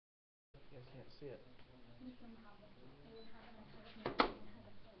Can't see it.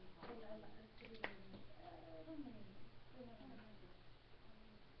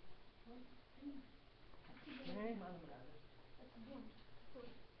 Okay.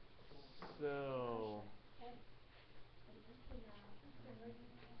 So.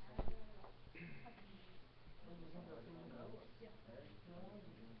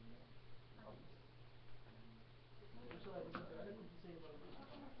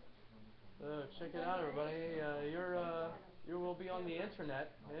 Check it out, everybody. You will be on the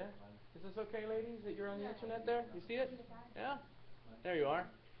internet. Yeah. Is this okay, ladies? That you're on the internet there? You see it? Yeah. There you are.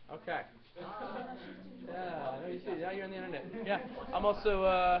 Okay. Yeah. I know you see it. Now you're on the internet. Yeah. I'm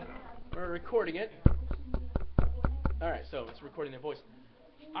also we're recording it. All right. So it's recording their voice.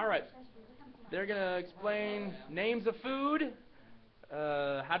 All right. They're gonna explain names of food,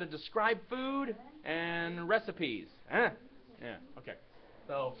 how to describe food, and recipes. Huh? Yeah. Okay.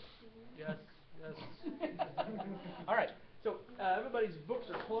 So. Yes. Yes. All right. So everybody's books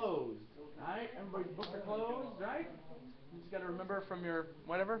are closed. All right. Everybody's books are closed. Right. You just got to remember from your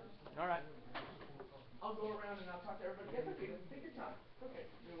whatever. All right. I'll go around and I'll talk to everybody. Yes, okay. Take your time. It's okay.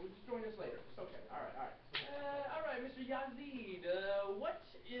 We'll just join us later. It's okay. All right. All right. All right, Mr. Yazid. What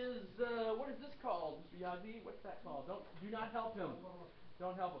is this called, Mr. Yazid? What's that called? Do not help him.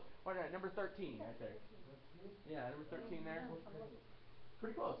 Don't help him. All right. Number 13 right there. Yeah, number 13 there.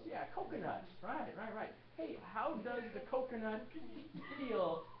 Pretty close. Yeah, coconut. Right, right, right. Hey, how does the coconut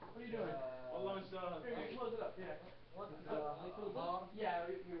feel? What are you doing? Here, you close it up. Yeah. Yeah,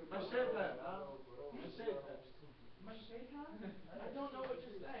 Mashaytan? I don't know what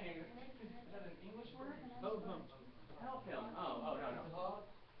you're saying. Is that an English word? Help him. Oh, no, no.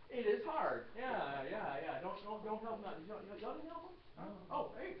 It is hard. Yeah, yeah, yeah. Don't help him out. Y'all didn't help him? Huh?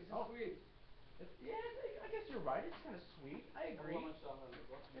 Oh, hey. Oh, sweet. Yeah, I guess you're right. It's kind of sweet. I agree.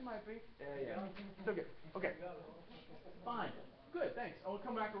 It might be. Yeah, yeah. It's okay. Okay. Fine. Good. Thanks. I'll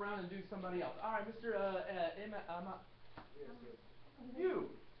come back around and do somebody else. All right, Mr. You.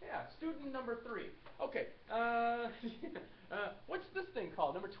 Yeah, student number 3. Okay. What's this thing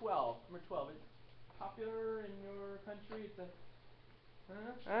called? Number 12. Number 12. It's popular in your country. It's a.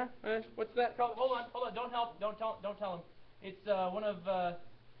 What's that called? Hold on. Hold on. Don't help. Don't tell him. It's one of.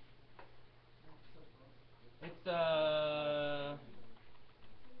 It's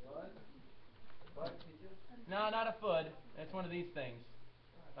No, not a foot. It's one of these things.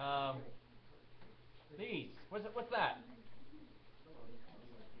 Um, these. What's that?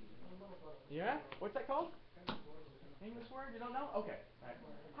 Yeah? What's that called? English word? You don't know? Okay. All right.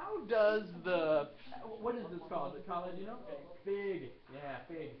 How does what is this called? College, you know? Fig. Yeah,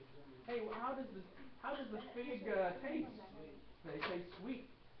 fig. Hey, how does the fig taste? They say sweet.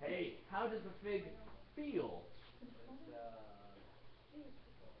 Hey, how does the fig feel?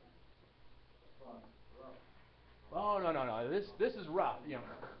 Oh, no, no, no. This is rough. You know,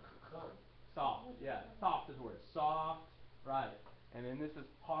 soft. Yeah, soft is the word. Soft. Right. And then this is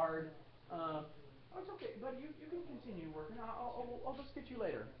hard. Oh, it's okay, but you can continue working. I'll just get you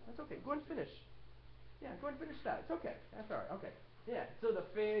later. That's okay. Go ahead and finish. Yeah, go ahead and finish that. It's okay. That's all right. Okay. Yeah. So the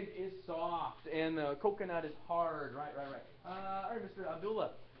fig is soft and the coconut is hard. Right, right, right. All right, Mr.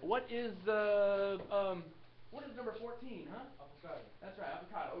 Abdullah. What is number 14? Huh? Avocado. That's right,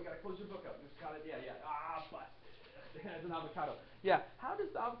 avocado. We gotta close your book up. Mr. Khalid. Yeah, yeah. Busted. There's an avocado. Yeah. How does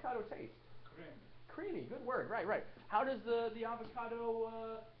the avocado taste? Creamy, good word. Right, right. How does the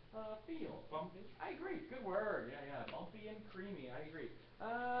avocado feel? Bumpy. I agree. Good word. Yeah, yeah. Bumpy and creamy. I agree.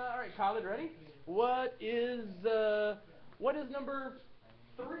 All right, Khalid, ready? What is number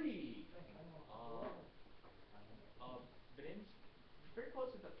 3? Beans. Very close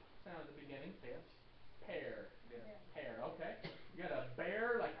to the sound at the beginning. Pear. Pear. Okay. You got a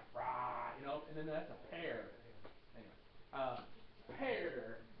bear like a rah, and then that's a pear. Anyway,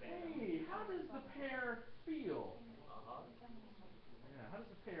 pear. Hey, how does the pear feel? Yeah, how does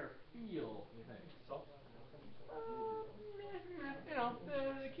the pear feel, you think?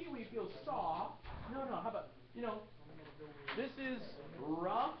 The kiwi feels soft. No, no, how about, this is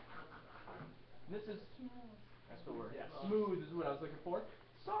rough. This is, that's the word, yeah. Smooth is what I was looking for.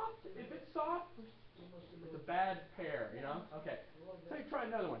 Soft, if it's soft, it's a bad pear. Okay. So you try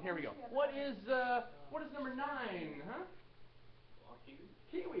another one. Here we go. What is number 9, huh?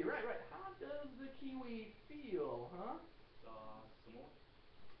 Kiwi, right, right. How does the kiwi feel, huh?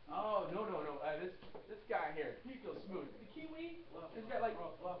 Oh, no, no, no. This guy here, he feels smooth. The kiwi has got like,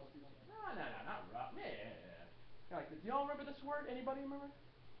 no, no, no, not rough. Yeah. Like, do y'all remember this word? Anybody remember?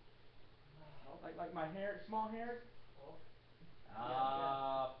 Like my hair, small hairs.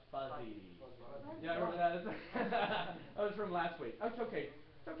 Fuzzy. Yeah, I remember that. That was from last week. It's okay.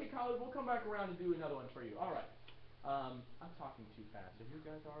 It's okay, Colin. We'll come back around and do another one for you. All right. I'm talking too fast. Are you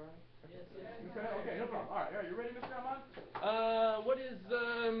guys all right? Yes, yes. Okay, no problem. All right. You ready, Mr. Ahmad? What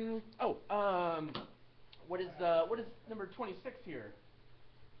is number 26 here?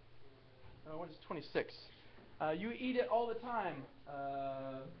 What is 26? You eat it all the time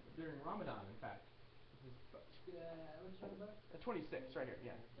during Ramadan, in fact. Which number? 26, right here.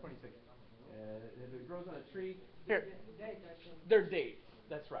 Yeah, 26. It grows on a tree. Here. Date, I think. They're dates.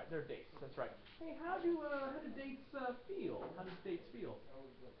 That's right. They're dates. That's right. Hey, how do dates feel? How does dates feel?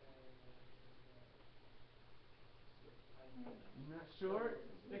 Not sure.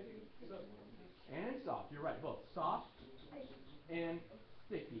 And soft. You're right. Both soft and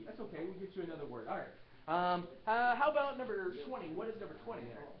sticky. That's okay. We'll get you another word. All right. How about number 20? What is number 20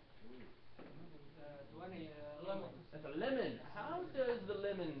 there? 20, lemon. That's a lemon. How does the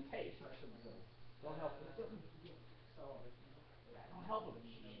lemon taste? Don't help him. Don't help him.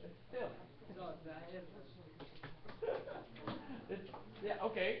 Yeah,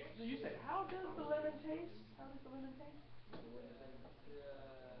 okay. So you said, how does the lemon taste? How does the lemon taste?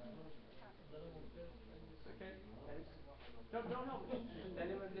 Okay. Don't help me. The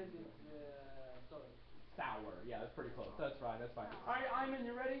lemon taste is sour. Sour. Yeah, that's pretty close. That's right. That's fine. All right, Ayman,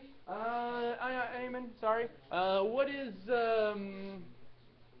 you ready? Ayman, sorry. What is All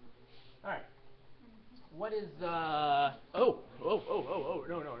right. What is no,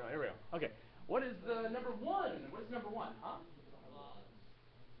 here we go. Okay. What is number 1? What is number 1? Huh?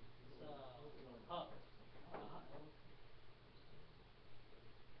 Hop.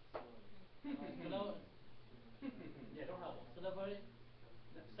 Yeah, don't help him. Slavery.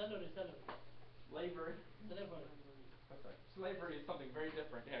 Salary. Slavery. Slavery. That's right. Slavery is something very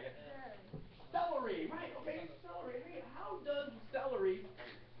different. Yeah. Celery, right? Okay, celery. Hey, how does celery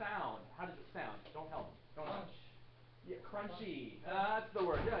sound? How does it sound? Don't help him. Don't help him. Yeah, crunchy. That's the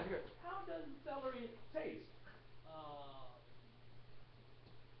word. Yeah, good. How does celery taste?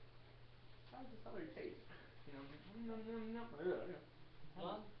 How does celery taste? You know,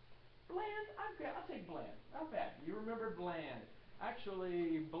 Blunt. bland. Okay, I'll take bland. Not bad. You remember bland.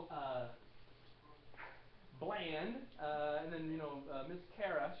 Actually, bland, and then Miss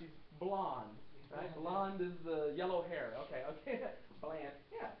Kara, she's blonde, right? Blonde is the yellow hair. Okay, bland.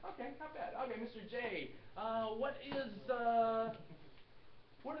 Yeah, okay, not bad. Okay, Mr. J, what is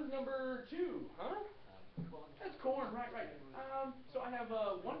number 2? Huh? That's corn, right. So I have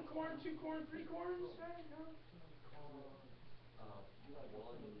 1 corn, 2 corn, 3 corns, right? No?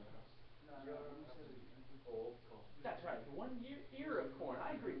 That's right. 1 ear of corn.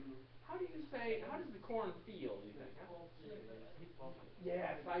 I agree. How does the corn feel, do you think? Huh?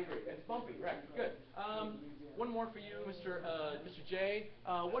 Yes, I agree. It's bumpy, right. Good. One more for you, Mr. J.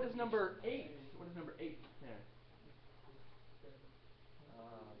 What is number 8? What is number 8 there?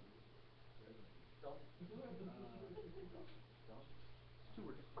 Two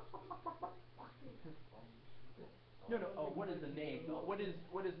words. No. Oh, what is the name? What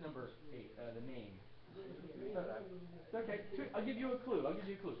is number 8? The name. Okay. I'll give you a clue.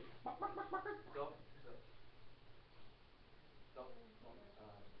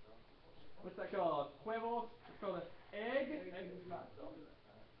 What's that called? Huevos. It's called an egg.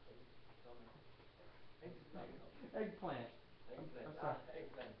 Eggplant. I'm sorry.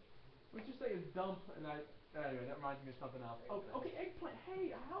 What you say is dump, and anyway, that reminds me of something else. Oh, okay, eggplant.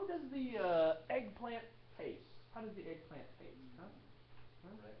 Hey, how does the eggplant taste? How does the eggplant taste? Huh?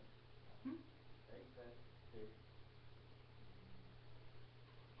 Hmm?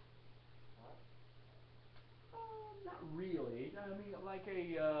 Not really. I mean, like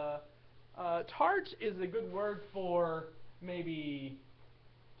tart is a good word for maybe.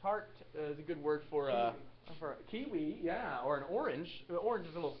 Tart is a good word for kiwi, yeah, or an orange. The orange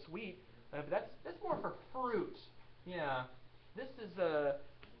is a little sweet, but that's more for fruit. Yeah, this is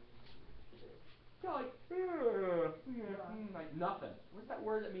like nothing. What's that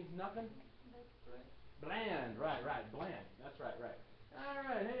word that means nothing? Bland. Right. Bland. That's right. All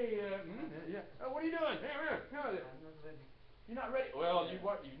right. Hey, yeah. What are you doing? Hey, you're not ready. Well, you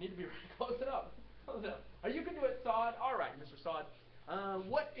need to be ready. Close it up. Are you can do it, Sod? All right, Mr. Sod.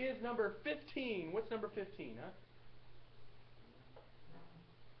 What is number 15? What's number 15, huh?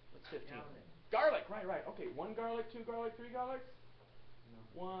 What's 15? Garlic, right. Okay, 1 garlic, 2 garlic, 3 garlics?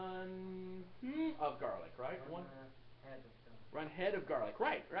 1 of garlic, right? One head of garlic,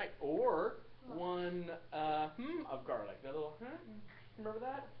 right. Or 1 of garlic. That little remember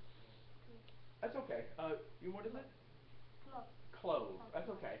that? That's okay. What is it? Clove. That's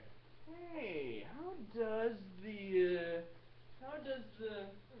okay. Hey, how does the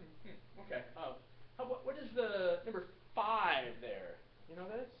okay. What is the number 5 there? You know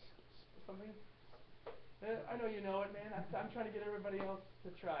this? Something? I know you know it, man. I'm trying to get everybody else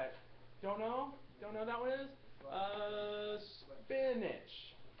to try it. Don't know? Don't know that one is?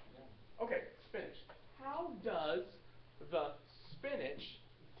 Spinach. Okay, spinach. How does the spinach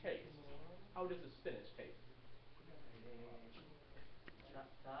taste? How does the spinach taste?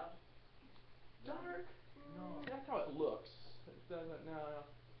 Dark. Dark? That's how it looks. It doesn't, no.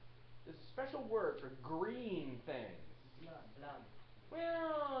 There's a special word for green things. Bland.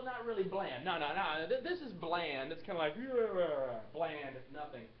 Well, not really bland. No. This is bland. It's kind of like, yeah, bland. It's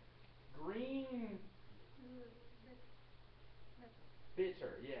nothing. Green.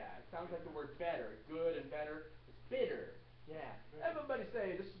 Bitter. Yeah. It sounds like the word better. Good and better. It's bitter. Yeah. Everybody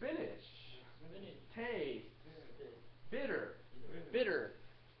say the spinach. Spinach. Taste. Bitter. Bitter.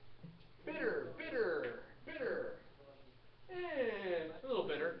 Bitter. Bitter. Bitter. And a little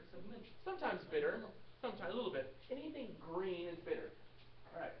bitter. Sometimes bitter. Sometimes a little bit. Anything green is bitter.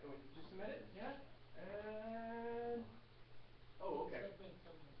 All right. Did you submit it? Yeah. And oh, okay.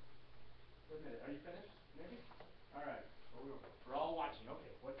 Submit it. Are you finished? Maybe. All right. We're all watching.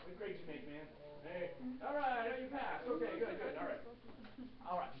 Okay. What grade did you make, man? Hey. All right. You passed. Okay. Good. All right.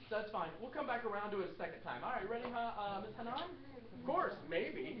 All right. That's fine. We'll come back around to it a second time. All right. Ready, Miss Hanan? Of course.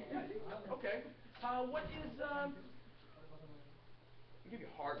 Maybe. Yeah. Okay. What is I'll give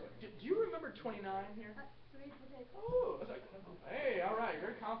you a hard one. Do you remember 29 here? Sweet potato. Oh, I was like, hey, all right,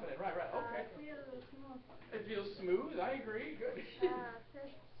 very confident. Right. Okay. Feels smooth. It feels smooth. I agree. Good.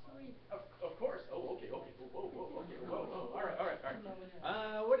 Taste sweet. Of course. Oh, okay. Whoa. Okay. Whoa. All right.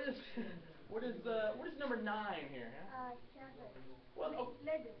 What is number 9 here? Huh? Carrot. Well, oh,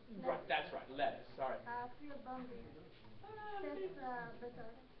 Lettuce. right. That's right. Lettuce. All right. Feel bumpy. Maybe, Taste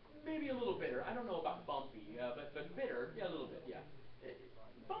bitter. maybe a little bitter. I don't know about bumpy, but bitter. Yeah, a little bit. Yeah.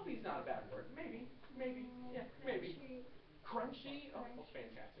 Bumpy's not a bad word. Maybe. Yeah. Maybe. Crunchy? Oh,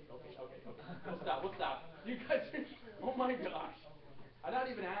 fantastic. Okay. We'll stop. You guys oh my gosh. I'm not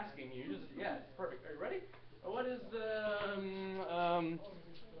even asking you. Just, yeah, it's perfect. Are you ready? What is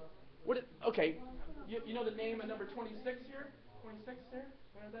okay. You know the name of number 26 here? 26 here?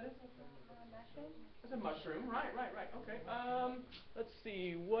 You know what that is? Mushroom. It's a mushroom. Right. Okay. Let's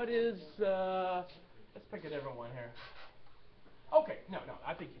see. What is, let's pick a different one here. Okay. No.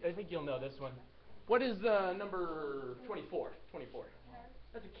 I think you'll know this one. What is number 24? 24.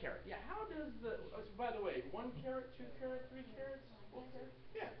 That's a carrot. Yeah. How does by the way, 1 carrot, 2 carrot, 3 carrots? 4 carrots?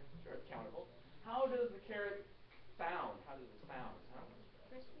 Yeah. Sure, it's countable. How does the carrot sound? How does it sound? Huh?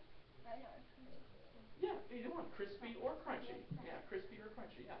 Crispy. Yeah, either one, crispy or crunchy. Yeah, crispy or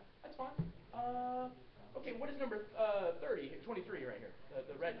crunchy. Yeah, that's fine. Okay, what is number 30, 23 right here?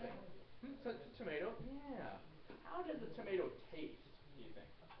 The red thing. It's a tomato. Yeah. How does a tomato taste, do you think?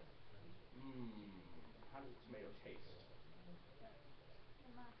 How does a tomato taste?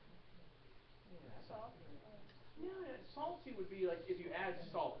 Salt. Yeah, salty would be like if you add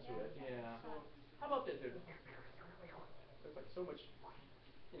salt to it. Yeah. How about this? There's like so much,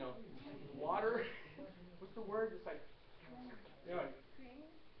 water. What's the word? It's like, Cream.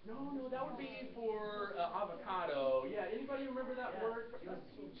 no, that would be for avocado. Yeah, anybody remember that word?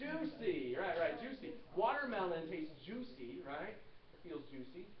 Juicy. Right, juicy. Watermelon tastes juicy, right? It feels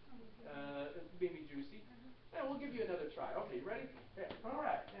juicy. Maybe juicy. Yeah, we'll give you another try. Okay, you ready? Yeah. All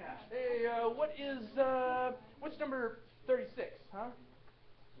right. Yeah. Hey, what's number 36? Huh?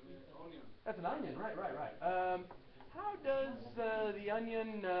 Onion. That's an onion. Right. How does the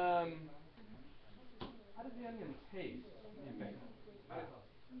onion? How does the onion taste? You think?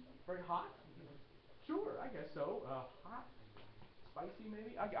 Very hot. Sure, I guess so. Hot, spicy,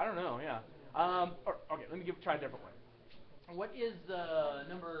 maybe. I don't know. Yeah. Okay, let me try a different one. What is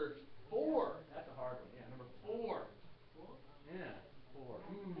number 4? That's a hard one. Yeah, number 4. Yeah, 4.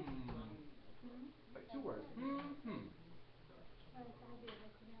 Like 2 words.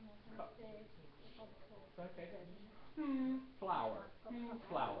 Okay. Flower.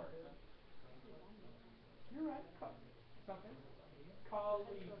 Flower. You're right. Something.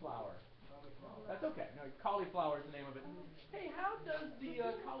 Cauliflower. That's okay. No, cauliflower is the name of it. Hey, how does the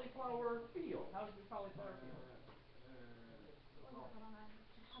cauliflower feel? How does the cauliflower feel?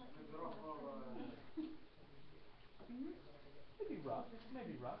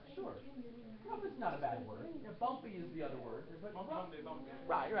 Maybe rough. Sure. Rough is not a bad word. Yeah, bumpy is the other word. But Bumpy.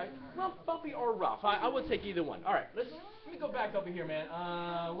 right. Bumpy or rough. I would take either one. All right. Let me go back over here, man.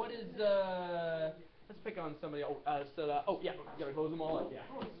 What is let's pick on somebody. Yeah. You gotta close them all up. Yeah.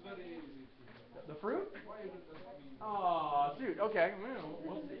 It's very easy. The fruit? Why you did that to me? Oh, dude. Okay. Well,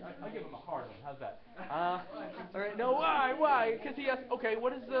 we'll see. I'll give him a hard one. How's that? All right. No. Why? Because he asked. Okay.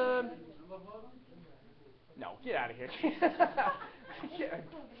 What is the? No, get out of here. Yeah,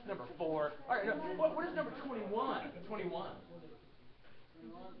 number 4. All right, no, what is number 21? 21. 21.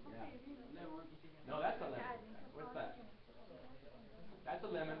 Yeah. Lemon. No, that's a lemon. What's that? That's a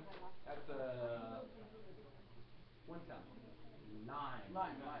lemon. That's a one sound. Lime.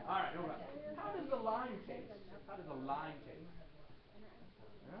 Lime. All right, no problem. How does the lime taste? How does the lime taste?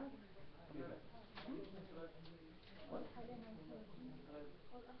 Huh? What do you think? What?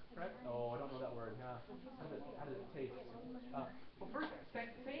 Correct? Oh, I don't know that word. How does it taste? Well, first, same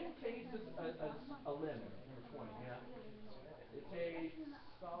taste as a lemon, number 20. Yeah. It tastes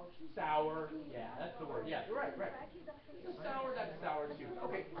sour. Yeah, that's the word. Yeah, you're right. This is sour. That's sour too.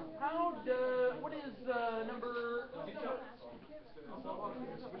 Okay. What is number?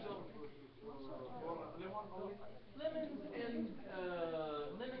 Lemons and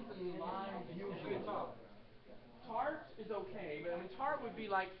limes usually tart is okay, but I mean tart would be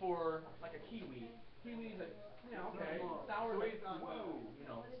like for like a kiwi. Kiwi's like okay. Sour is like whoa,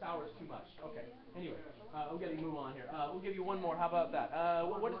 sour is too much. Okay. Anyway, we'll get to move on here. We'll give you one more. How about that?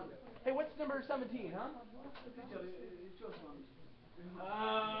 Hey, what's number 17, huh?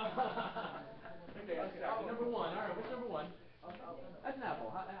 Okay, number 1. All right, what's number 1? That's an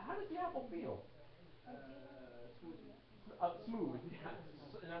apple. How does the apple feel? Smooth. Yeah.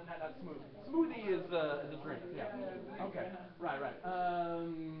 Not smooth. Smoothie is a drink. Yeah. Okay. Right.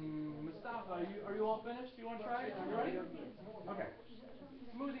 Mustafa, are you all finished? You want to try it? Are you ready? Okay.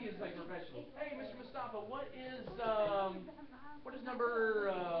 Smoothie is like for vegetables. Hey, Mr. Mustafa, what is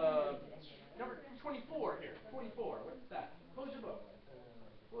number 24 here? 24. What's that? Close your book.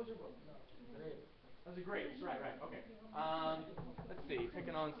 Close your book. Those are grapes. Right. Okay. Let's see.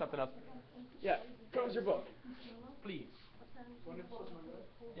 Picking on something else. Yeah. Close your book, please.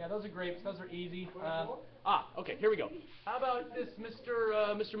 Yeah, those are grapes. Those are easy. Okay. Here we go. How about this,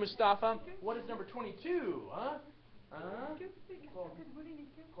 Mr. Mustafa? What is number 22? Huh?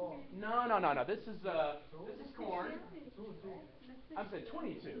 No. This is corn. I'm saying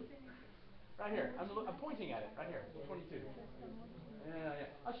 22. Right here. I'm pointing at it. Right here. 22. Yeah.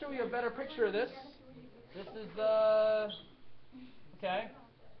 I'll show you a better picture of this. This is okay.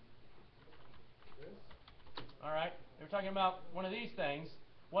 All right. We're talking about one of these things.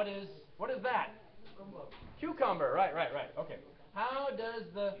 What is that? Cucumber. Right. Okay. How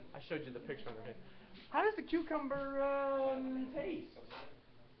does I showed you the picture of it. How does the cucumber taste?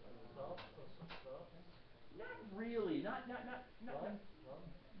 Not really. Not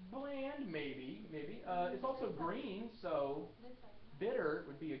bland, maybe. It's also green, so bitter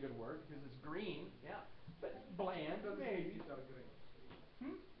would be a good word because it's green. Yeah. But bland, maybe.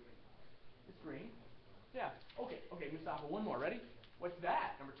 It's green. Yeah. Okay, Mustafa, one more. Ready? What's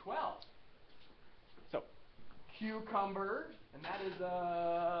that? Number 12. So, cucumber, and that is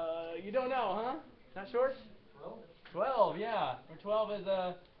you don't know, huh? Not sure? 12, yeah. Number 12 is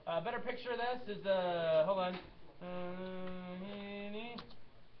a better picture of this is hold on.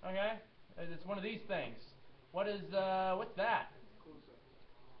 Okay. It's one of these things. What's that?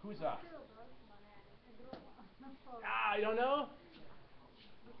 Kusa. You don't know?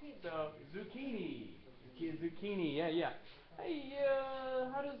 So, zucchini. Zucchini, yeah. Hey,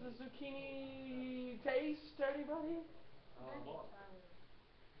 how does the zucchini taste to anybody?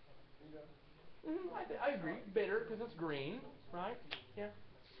 I agree. Bitter, because it's green, right?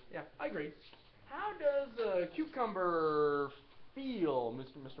 Yeah, I agree. How does a cucumber feel,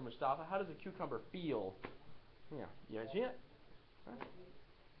 Mr. Mustafa? How does a cucumber feel? Yeah, huh?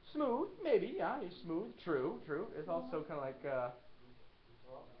 Smooth, maybe, yeah, it's smooth. True. It's also kind of like,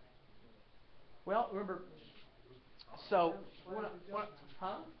 well, remember, so,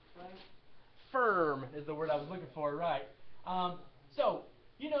 huh? Firm is the word I was looking for, right? So,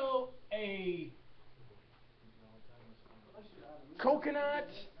 a coconut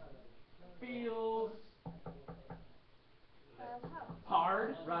feels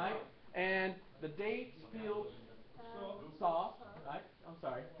hard, right? And the dates feel soft, right? I'm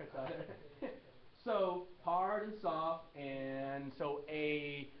sorry, catch that there. So hard and soft, and so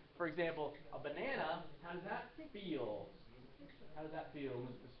for example, a banana. How does that feel? How does that feel,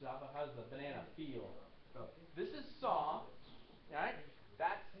 Mr. Mustafa? How does the banana feel? So this is soft, right?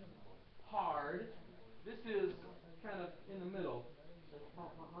 That's hard. This is kind of in the middle.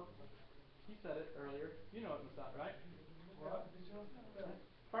 He said it earlier. You know it, Mustafa, right?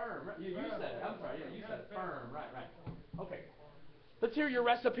 Firm. Right? You said it. I'm sorry. Yeah, you said it. Firm. Right. Okay. Let's hear your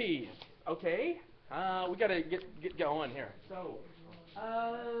recipes. Okay. We gotta get going here. So,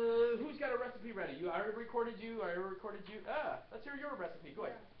 who's got a recipe ready? I already recorded you. Let's hear your recipe. Go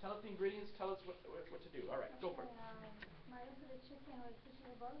ahead. Tell us the ingredients. Tell us what to do. All right. Go for it. My recipe chicken with fish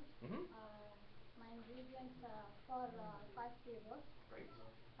balls. Mm-hmm. My ingredients for 5 tables. Great.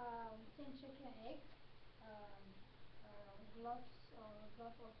 10 chicken eggs, glove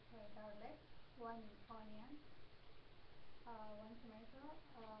of garlic, 1 onion, 1 tomato,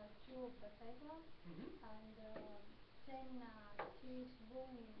 2 potato, Mm-hmm. and 10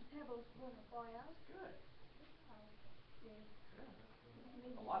 tablespoon of oil. Good. Yes, Yeah.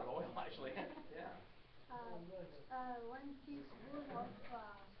 A medium. lot of oil, actually. Yeah. 1 teaspoon of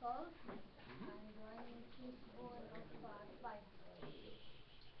salt Mm-hmm. and 1 teaspoon of spice.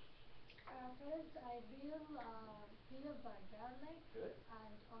 First, I peel the garlic Good.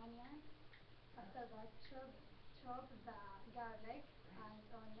 and onion. After that, chop the garlic and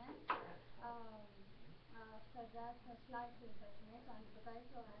onion. Um, After that, slices the tomato and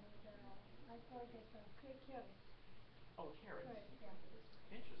potato, and I forget carrot. Oh, carrots. Carrot, yeah.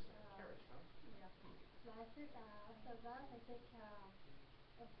 Interesting. Uh, Carrots, huh? yeah. Hmm. Slice it. After that, I take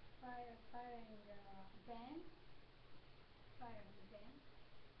a firing pan. Firing pan.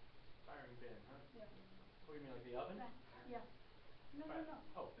 Firing bin, huh? Yeah. What do you mean, like the oven? Pan. Yeah. No, no, no.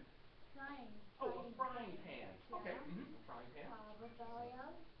 Oh. Frying. Oh, a frying Pan. pan. Yeah. Okay. Mm-hmm. A frying pan. Put the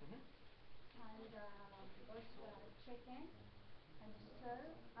oil Mm-hmm. and put the chicken and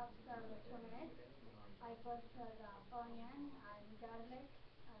stir. After 2 minutes, I put the onion and garlic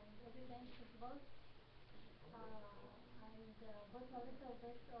and everything vegetables, and put a little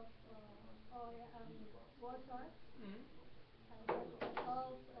bit of oil, water. Mm-hmm. I put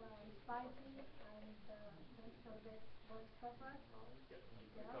salt, spicy, and don't forget put pepper.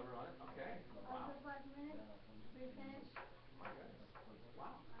 Put a Yeah. cover on it. Okay. After Wow. 5 minutes, we finish. My goodness.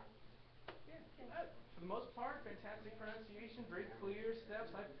 Wow. And Yeah. finish. For the most part, fantastic pronunciation, very clear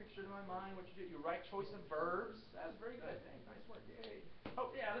steps. I pictured in my mind what you did. Your right choice of verbs. That was very good. Hey, nice work. Yay. Oh,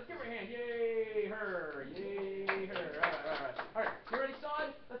 yeah, let's give her a hand. Yay, her. Yay, her. All right, all right. All right, you ready,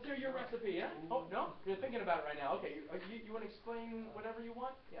 Sod? Let's hear your recipe, huh? Oh, no? You're thinking about it right now. Okay, you want to explain whatever you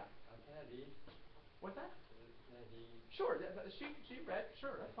want? Yeah. Can I read? What's that? Can I read? Sure, she read.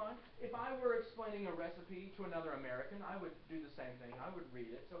 Sure, that's fine. If I were explaining a recipe to another American, I would do the same thing. I would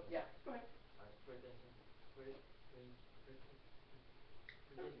read it. So, yeah, go ahead. Presentation. Pre, pre, pre,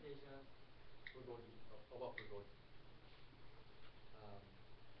 presentation. Bulgogi. About bulgogi. Um,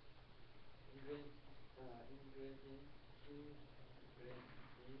 ingredient, ingredient, ingredients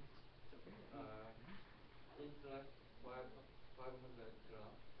It's okay. are thin slice 500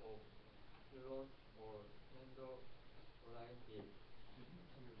 gram of sirloin or tenderloin beef.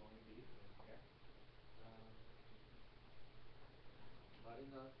 Tenderloin beef. Yes. Okay. Um,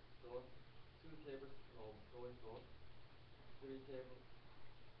 marinade sauce, 2 tablespoons of soy sauce, 3 tablespoons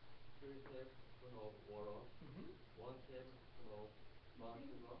of water, Mm-hmm. 1 tablespoon of brown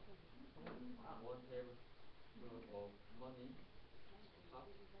sugar, Wow. 1 tablespoon of honey,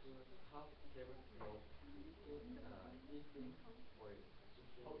 half tablespoon of seasoning oil,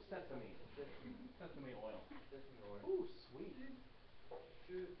 Oh, sesame. sesame, Sesame oil. sesame oil, Ooh, sweet.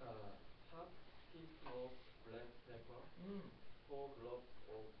 half teaspoon of black pepper, Mm. 4 cloves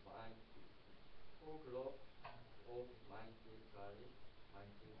of minced garlic,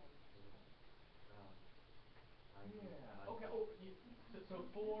 minced means Yeah. Okay. minced, Oh, so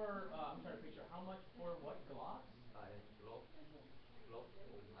for I'm trying to picture how much for what globs? yes, cloves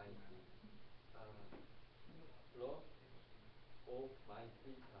of minced, uh, cloves of minced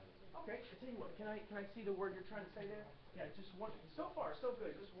garlic. Okay. I tell you what. Can I see the word you're trying to say there? Yeah. Just one. So far, so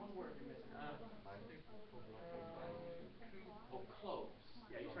good. Just one word you're missing. Minced, 4 cloves of minced, Oh, cloves.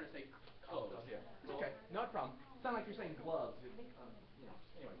 Yeah, you're trying to say cloves. cloves, Yeah. cloves, Okay. Not a problem. Sound like you're saying gloves.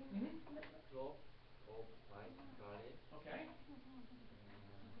 Anyway. Mm-hmm. cloves of minced garlic, Okay.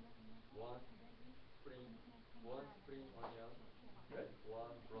 uh, one spring, one spring onion, Good.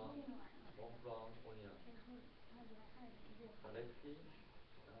 one brown onion. The recipe,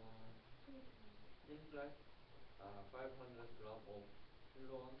 uh, thin slice, 500 gram of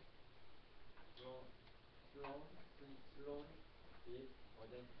sirloin, sirloin, sirloin beef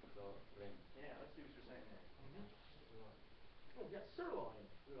against the grain. Yeah. Let's see what you're saying there. Mm-hmm. Sirloin, Oh, yes, sirloin.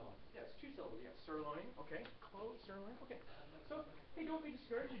 sirloin. Yes, 2 syllables. Yes, sirloin. Okay. Clove, sirloin. Okay. So, hey, don't be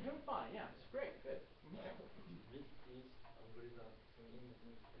discouraged. You're doing fine. Yeah, it's great. Good. Okay. This is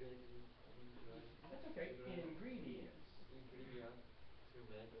That's okay. Ingredients. ingredient to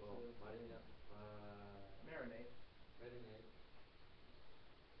make a Marinade. marinade.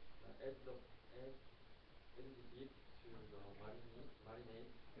 Add add the beef to the marinade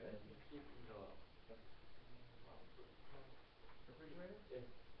Good. and keep in the Refrigerator? yes.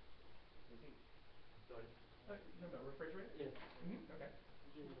 Repeat. Sorry. Talking about refrigerator? Yes. Mm-hmm. Okay.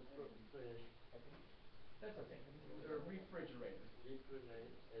 Sorry. That's okay. Refrigerator. refrigerator.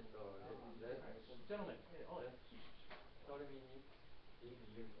 Rest, Gentlemen. rest 30 minutes if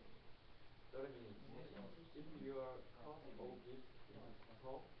you 30 minutes. If your cut of beef is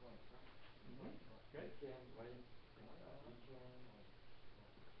tough, Good. you can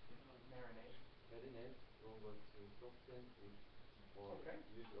Marinate. marinate longer to soften it, or Okay.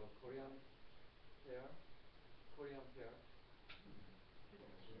 use a pear, Korean pear in the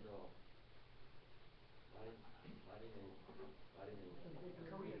marinade. Korean pear. Yes.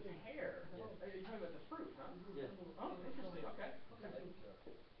 You're talking about the fruit, huh? Yes. Oh, interesting. Okay. Interesting.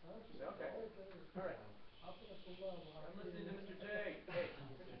 Okay. All right. I'm listening to Mr. J. Hey,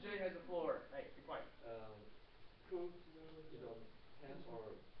 Mr. J has the floor. Hey, be quiet. Cook in a pan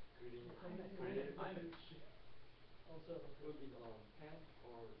or grill. I'm Cook in a pan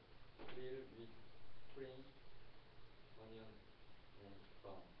or grill with spring onion and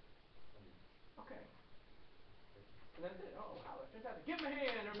brown onion. Okay. That's And that's it. Oh, wow, that's fantastic. Give him a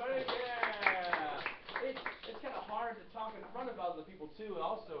hand, everybody. Yeah. It's kind of hard to talk in front of other people too.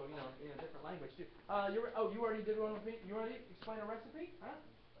 Also, in a different language too. You already did one with me. You already explain a recipe, huh?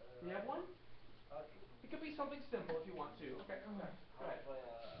 You have one? Okay. It could be something simple if you want to. Okay. Go ahead.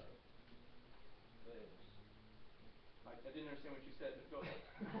 I didn't understand what you said, but go ahead.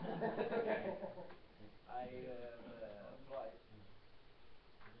 It's okay. I fry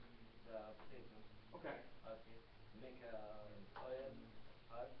the potato. Okay. Okay. Make oil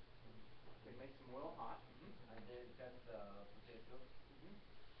hot, Okay. Make some oil hot. and then cut the potato.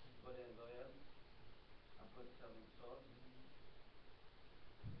 Put in the oil and put some salt.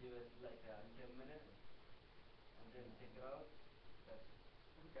 Give it like 10 minutes, and then take it out. That's it.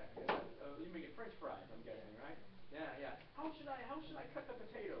 Okay. You make it French fries, I'm guessing, right? Yeah. How should I cut the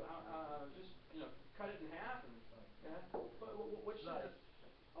potato? Just cut it in half and yeah. What should I? Slice.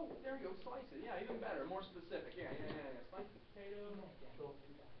 Oh, there you go. Slice it. Yeah, even better. More specific. Yeah. Slice the potato.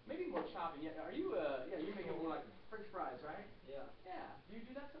 Maybe more chopping. Yeah. Are you? You make it more like French fries, right? Yeah. Yeah. Do you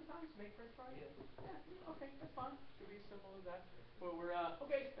do that sometimes? Make French fries? Yes. Yeah. Okay, that's fine. Could be as simple as that. Well, we're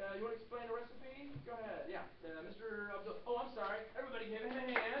okay. You want to explain the recipe? Go ahead. Yeah. Mr. Abdul. Oh, I'm sorry. Everybody, give him a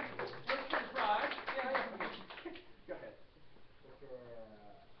hand. Make French fries. Yeah. Go ahead. Okay,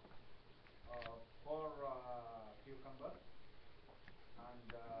 four cucumber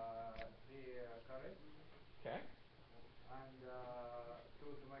and three carrot Okay. and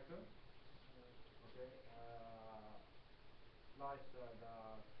two tomato. Okay, slice the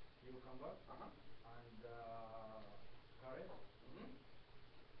cucumber and carrot Mhm.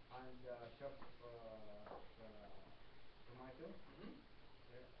 and chop the tomato. Mhm.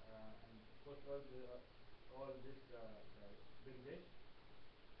 Okay, and put all this the big dish.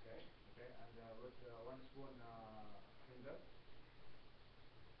 Okay. Okay, and with 1 spoon finger.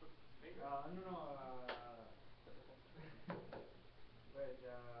 Finger. No. Wait.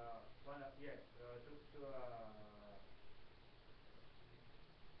 One. Yes. To.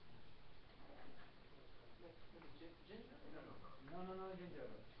 Maybe ginger? No. No. Ginger.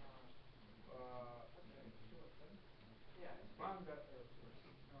 Yeah, it's okay. Manga.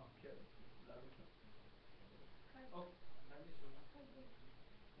 No. Curd. Oh. Curd.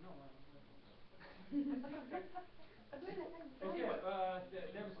 No. That's okay. That's قول it. له طيب Tell you Okay. what.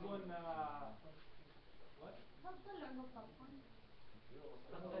 Tablespoon. What? تفضل له نقطة فن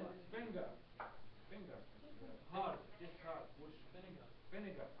Finger. Finger. Hard. This hard. Push.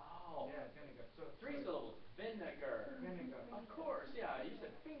 Vinegar. Oh. Yeah, vinegar. So 3 sorry. syllables. Vinegar. Vinegar. Of course, yeah. You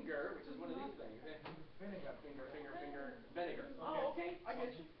said finger, which is one of these things. Vinegar. Finger. Vinegar. Okay. Oh, okay. I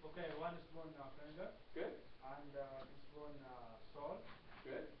get you. Okay. 1 spoon vinegar Good. and 2 spoon salt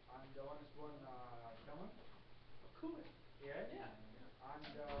Good. and 1 spoon cinnamon. Oh, cumin. Yes. Yeah.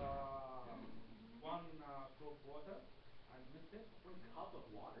 And 1 cup water and mix it. 1 cup of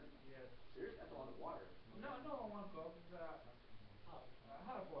water? Yes. Seriously? That's a lot of water. No, 1 cup.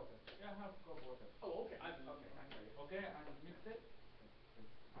 Half water. Yeah, half cup water. Oh, okay. I got you. Okay, and mix it.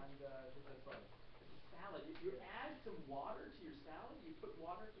 And this is salt. It's a salad. You add some water to your salad? You put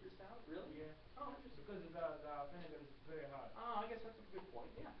water to your salad? Really? Yeah. Oh, interesting. Because the vinegar is very hard. Oh, I guess that's a good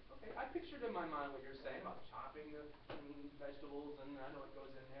point. Yeah. Okay. I pictured in my mind what you're saying about chopping the vegetables, and I know it goes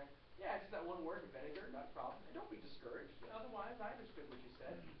in there. Yeah, it's just that one word, vinegar. Not a problem. And don't be discouraged. Otherwise, I understood what you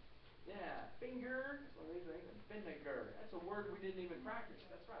said. Yeah, finger. That's one of these things. And vinegar. That's a word we didn't even practice.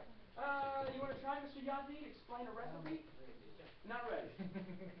 That's right. You want to try, Mr. Yazdi? Explain a recipe? Not ready.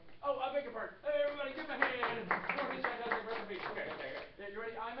 Oh, I beg your pardon. Hey, everybody, give him a hand. Before this guy does the recipe. Okay. Yeah, you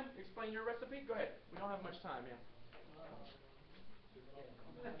ready, Iman? Explain your recipe. Go ahead. We don't have much time. Yeah.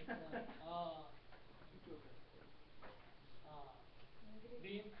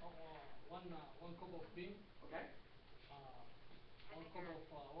 Bean, one cup of bean,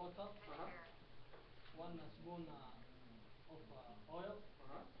 one spoon of oil,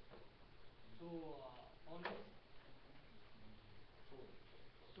 Uh-huh. 2 onions, Two.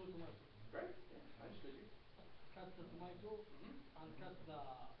 2 tomatoes. Great. Yeah, I understood you. Cut the tomato Mm-hmm. and cut the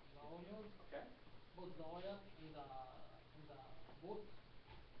onions. Okay. Put the oil in the pot,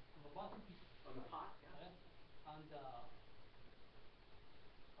 in the pot, On the pot, yeah. and uh,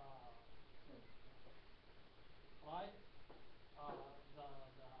 fry the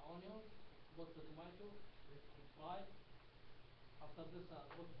onions. Put the tomato and fry. After this,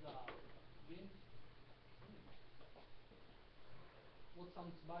 put the beans. Put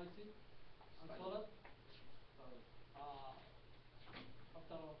some spicy and Spicy. salt. Uh,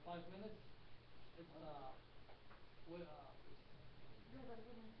 After 5 minutes, it's we جرب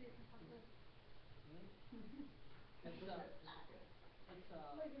أنا نسيت نحضر. it's it's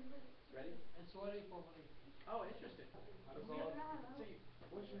Ready? it's ready for eat. Oh, interesting. Also, See,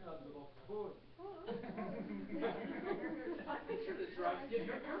 skillnad du var full. I picture this right.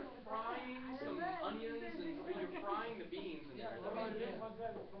 You're frying some onions and you're frying the beans in there. Is that what you're doing?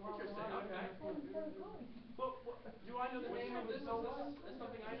 Interesting. Okay. Do I know the name of this? Is this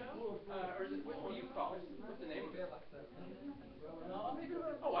something I know? Or is it, what do you call it? What's the name of it?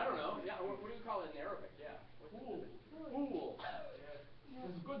 Oh, I don't know. Yeah, what do you call it in Arabic? Yeah. Fool. Fool. Yes.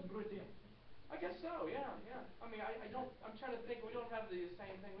 It's good protein. I guess so, yeah, yeah. I mean, I don't, I'm trying to think, we don't have the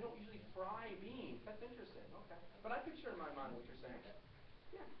same thing. We don't usually fry beans. That's interesting, okay. But I picture in my mind what you're saying.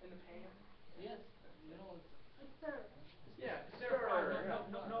 Yeah, in the pan. Yes, you know it's It's stir. Yeah, Stir fry. stir.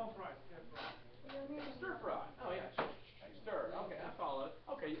 Yeah. No fry. Stir fry. Stir fry. Oh, yeah. Stir. Okay, I follow it.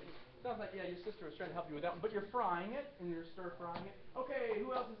 Okay, sounds like, yeah, your sister was trying to help you with that one. But you're frying it, and you're stir frying it. Okay,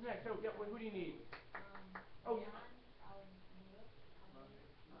 who else is next? Oh, yeah, who do you need? Oh, yeah.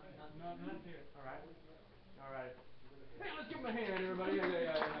 No, not here. All right. All right. Hey, let's give him a hand, everybody. Yeah, yeah,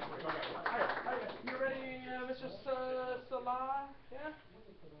 yeah. Okay. You ready, Mr. Salah? Yeah?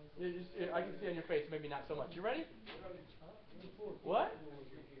 I can see on your face, maybe not so much. You ready? What?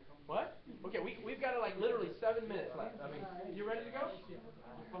 What? Okay, we've got like literally 7 minutes left. I mean, you ready to go?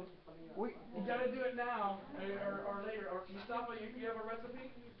 You got to do it now or later. Or Mustafa, you have a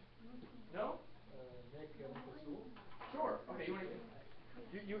recipe? No? Make lite soup. Sure. Okay,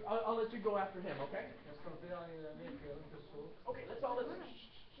 I'll let you go after him, okay? Jag ska be han make lite soup. Okay, let's all listen.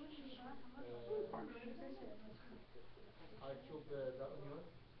 I chop the onion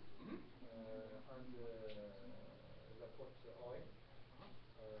Mm-hmm. and the pot oil.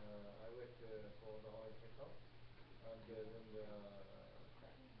 I wait for the oil heat up and then the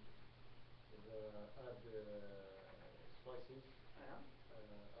add spices Yeah.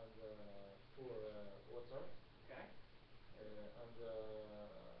 and pour water Okay.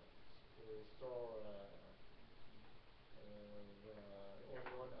 and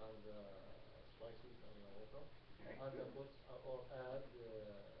store the onion and the spices and the water Okay. and Good. put or add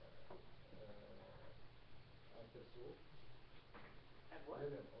until soup. Add what?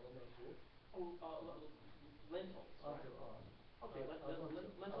 Lemon soup. Oh, lentils, right? Until Okay,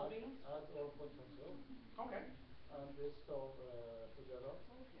 lentil beans? add or put some soup Okay. and store together.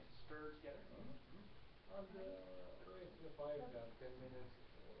 Yeah, stir together. Mm-hmm. And wait 5 and 10 minutes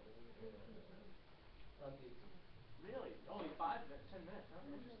and eat. Really? Only 10 minutes, huh?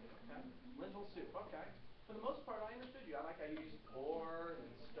 Interesting. Okay. Lentil soup. Okay. For the most part, I understood you. I like how you used pour and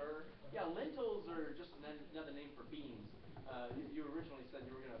then stir. Yeah, lentils are just another name for beans. You originally said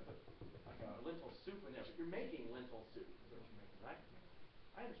you were going to put like a lentil soup in there, but you're making lentil soup is what you're making, right?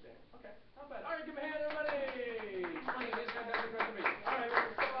 I understand. Okay. Not bad. All right, give me a hand, everybody. Explaining his fantastic recipe. All right,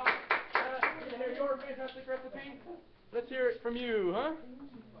 Mr. Stella, you hear your fantastic recipe? Let's hear it from you, huh?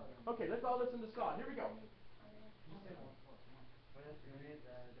 Okay, let's all listen to Scott. Here we go. First, you need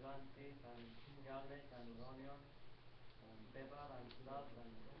ground beef and garlic and onion and pepper and salt and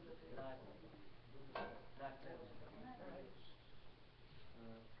black pepper.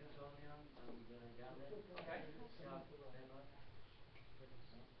 Cut onion and garlic. Okay. Chop pepper.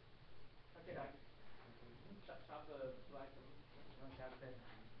 Okay. Black. Chop the black. No, chop pepper.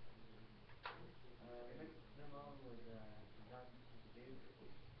 Mix them all with ground beef.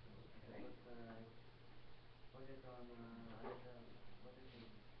 Okay. Put it on a little, what is it?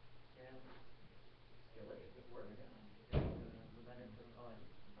 Scale. Skillet. Good word. Yeah. With a little oil.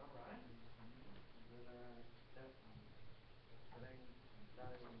 All right. Then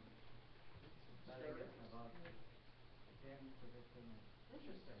stirring, stirring Stir. it about 10 to 15 minutes.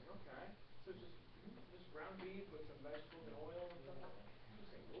 Interesting. Okay. So just ground beef with some vegetables and oil and stuff like that.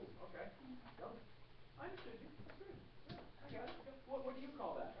 Interesting. Ooh. Okay. Yum. I understood you. That's good. Yeah. I got it. Okay. What do you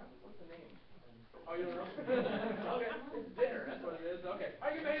call that? Huh? What's the name? Oh, you don't know? Okay. It's dinner. That's what it is. Okay. All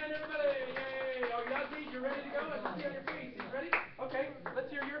right, give me a hand, everybody. Yay. Oh, you got you're ready to go? I can see on your faces. Ready? Okay.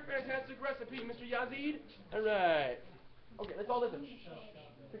 Let's hear your fantastic recipe, Mr. Yazid. All right. Okay, let's all listen.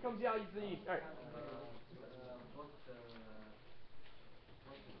 Here comes Yazid. All right. Put the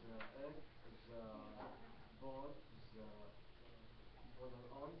egg is boiled is put it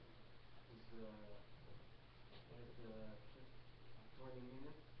on is wait 20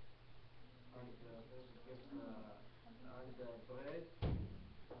 minutes and finish give and bread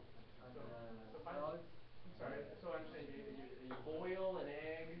and So finally, salt. I'm sorry. So I'm saying you boil an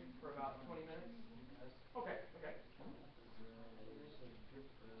egg for about 20 minutes. Yes. Okay. Okay. Is finish give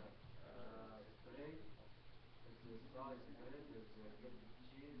bread is slice bread is give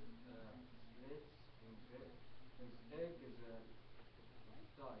cheese slits in bread is egg is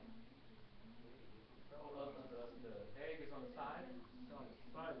side Oh, the egg is on the side.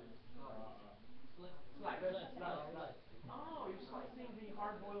 side Slice. side Slice. slice. Oh, you're slicing the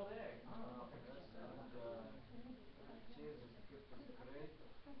hard-boiled egg. Oh, okay. Yes, and cheese is give is bread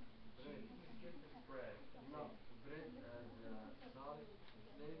bread Cheese is skip is bread. no bread as slice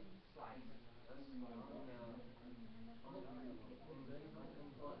slits. Slice. Yes, on in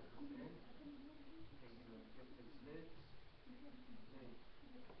box is in is give the slits lid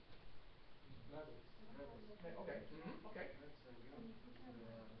Lettuce. lettuce Okay. Okay. Okay. let's give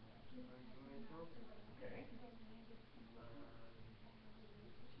is and tomato Okay. and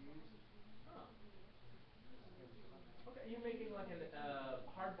cheese. Huh. Let's give Okay, you're making like an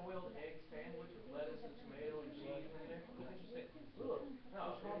hard-boiled egg sandwich with lettuce and tomato and cheese in there. Oh, interesting. Ugh.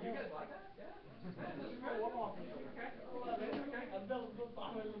 Oh, you guys like that? Yeah. Man, this is good. Okay. Okay.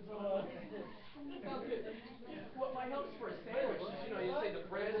 Sounds good. What might help for a sandwich is, you say the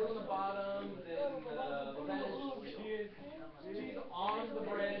bread is on the bottom, then the lettuce, cheese on the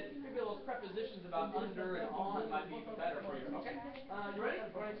bread. Maybe those prepositions about under and on might be better for you. Okay. You ready?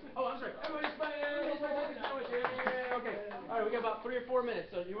 Oh, I'm sorry. Everybody explain sandwich. Yeah. Okay. All right. We got about 3 or 4 minutes.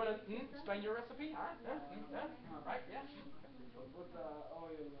 So you want to explain your recipe? All right. Yeah. Right. Yeah. Put the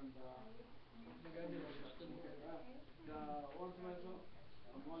oil and the one tomato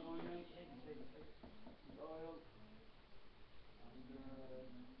and one onion and oil and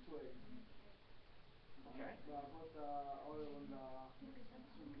 2 eggs. Okay. Put the oil on the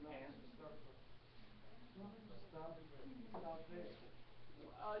Pan. start plate.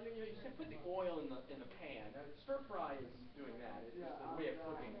 You said put the oil in the pan. Stir fry is doing that. It's just a way of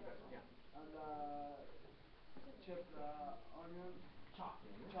cooking. But, yeah. And chop the onion, Chopped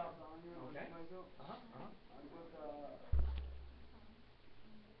onion. chop the onion and Okay. tomato, and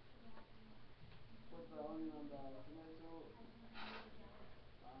put the onion and the tomato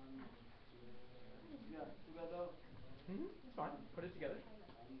and yeah together. It's fine. Put it together.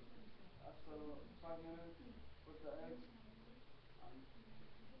 And after 5 minutes, put the eggs and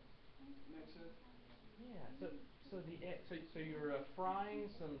mix it. Yeah. So the egg. So you're frying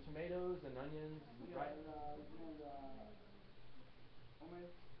some tomatoes and onions, Yeah, right? the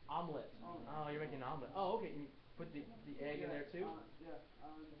omelette. Omelet. Oh, you're making an omelet. Oh, okay. And you put the egg in there too. Yeah,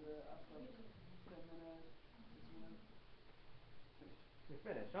 and after 10 minutes, 6 minutes, finish. You're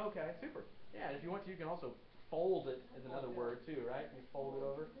finished. Okay, super. Yeah, and if you want to, you can also fold it is another word too, right? You fold it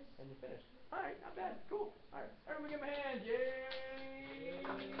over and you're finished. All right, not bad. Cool. All right, everyone give him a hand. Yay!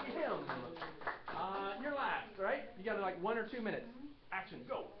 Him. You're last, right? You got like 1 or 2 minutes. Action,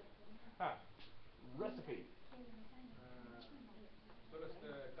 go. Recipe. First,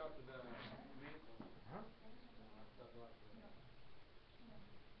 cut the meat. Huh? After that,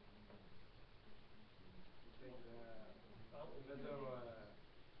 you take the little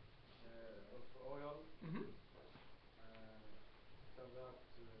of oil. Mm-hmm. After that,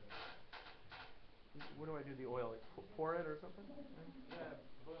 What do I do? The oil? Like pour it or something? yeah,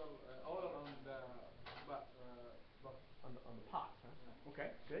 boil oil on the but On the pot, huh?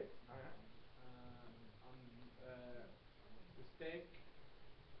 Okay, good. All right. on the steak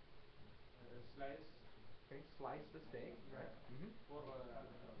slice Okay, slice the steak. Right. Mm-hmm. for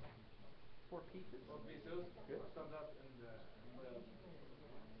 4 pieces. 4 pieces. Good. After that, in the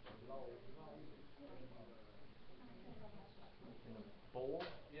In a bowl.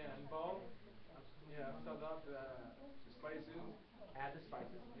 yeah, in bowl. Yeah, after that, spices. Add the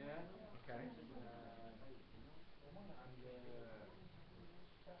spices. Yeah, Okay. and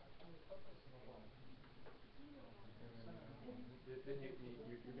Then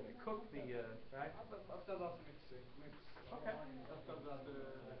you're gonna cook the right. after that mix. Okay. After that,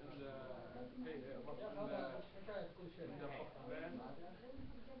 in the pan.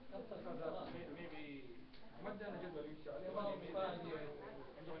 After that, maybe ما ادانا جدول يمشي عليه ولا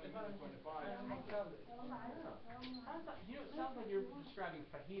maybe 25. It sounds like you're describing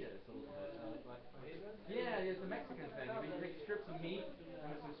fajitas a little bit. Yeah, it's a Mexican thing. I mean, you take strips of meat and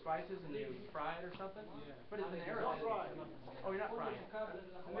with some spices and you fry it or something. But it's an Arab. Not fried. Oh, you're not frying it.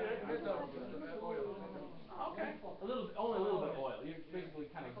 Oil. Okay. Only a little bit of oil. You're basically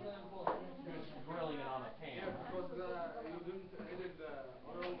kind of grilling it on a pan. Yeah, because you didn't add the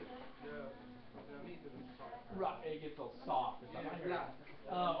oil, the meat isn't fried. Right, it gets a little soft or something. Yeah,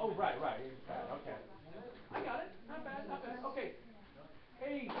 Oh, right. Okay. I got it. Not bad. Okay.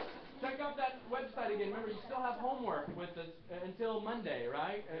 Hey, check out that website again. Remember, you still have homework with us until Monday,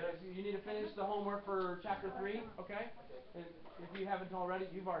 right? You need to finish the homework for chapter 3, okay? And if you haven't already,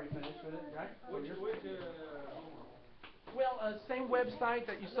 you've already finished with it, right? which Well, same website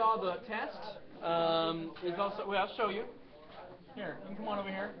that you saw the test is also. Well, I'll show you. Here, you can come on over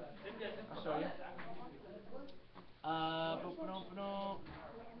here. I'll show you.